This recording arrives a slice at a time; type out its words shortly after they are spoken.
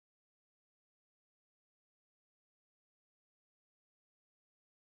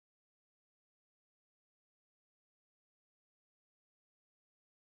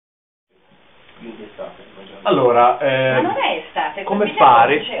Allora, ma non è estate, come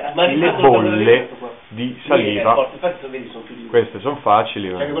fare le bolle di saliva? Queste sono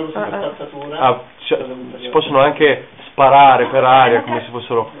facili. Si possono anche sparare per aria come se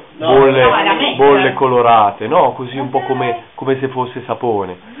fossero bolle colorate, no? Così un po' come se fosse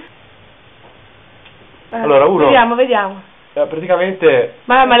sapone. Allora uno... Vediamo. Praticamente...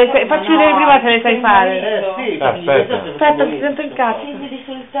 Ma facci vedere prima se le sai fare. Sì, aspetta, mi sento in cazzo. Di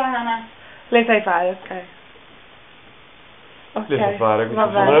sultana. Le sai fare, ok. Le so fare, va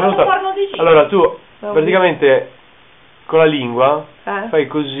bene. Allora tu praticamente con la lingua fai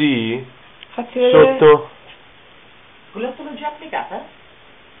così sotto. Quella l'ho già applicata?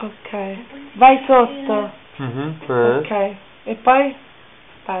 Ok. Vai sotto. Ok. E poi?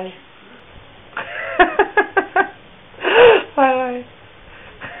 Dai. vai.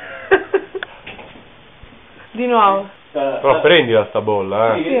 Di nuovo. Però prendila sta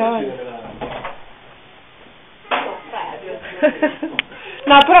bolla, Sì,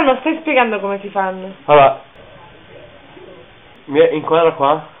 no, però non stai spiegando come si fanno. Allora, inquadra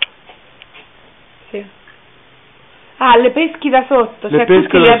qua. Sì. Ah, le peschi da sotto, Le cioè pesco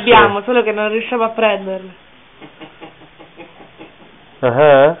tutti le da abbiamo, sotto. solo che non riusciamo a prenderle.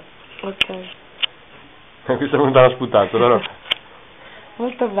 Ok. Questa non l'ha sputato, però.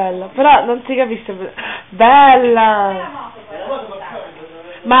 Molto bella, però non si capisce. Bella!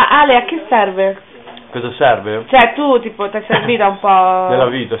 Ma Ale, a che serve? Cosa serve? Cioè tu tipo ti è servita un po'... Nella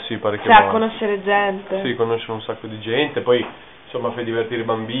vita sì, parecchio. Cioè a conoscere gente. Sì, conoscere un sacco di gente, poi insomma fai divertire i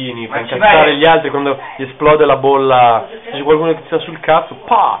bambini, fai incazzare gli altri quando gli esplode la bolla. Se c'è qualcuno che ti sta sul cazzo,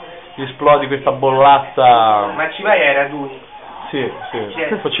 gli esplodi questa bollazza. Ma ci vai ai raduni? Sì,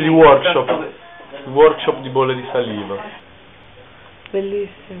 faccio di workshop di bolle di saliva.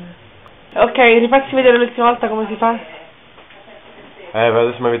 Bellissime. Ok, rifacci vedere l'ultima volta come si fa.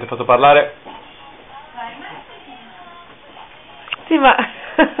 Adesso mi avete fatto parlare. Sì, ma...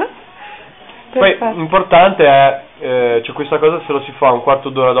 Poi importante è, c'è questa cosa, se lo si fa un quarto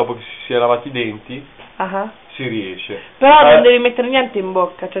d'ora dopo che si è lavati i denti, si riesce. Però non devi mettere niente in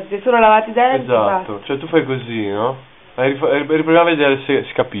bocca, cioè ti sei solo lavati i denti. Esatto, cioè tu fai così, no? Riproviamo a vedere se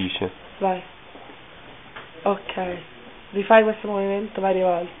si capisce. Vai. Ok. Rifai questo movimento varie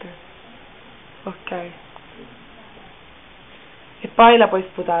volte. Ok. E poi la puoi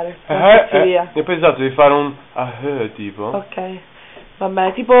sputare. Via. E poi esatto, devi fare un tipo. Ok.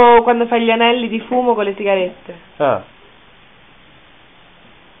 Vabbè, tipo quando fai gli anelli di fumo con le sigarette.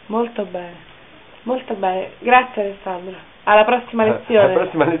 Molto bene. Molto bene. Grazie Alessandra. Alla prossima lezione. Alla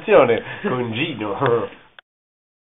prossima lezione con Gino.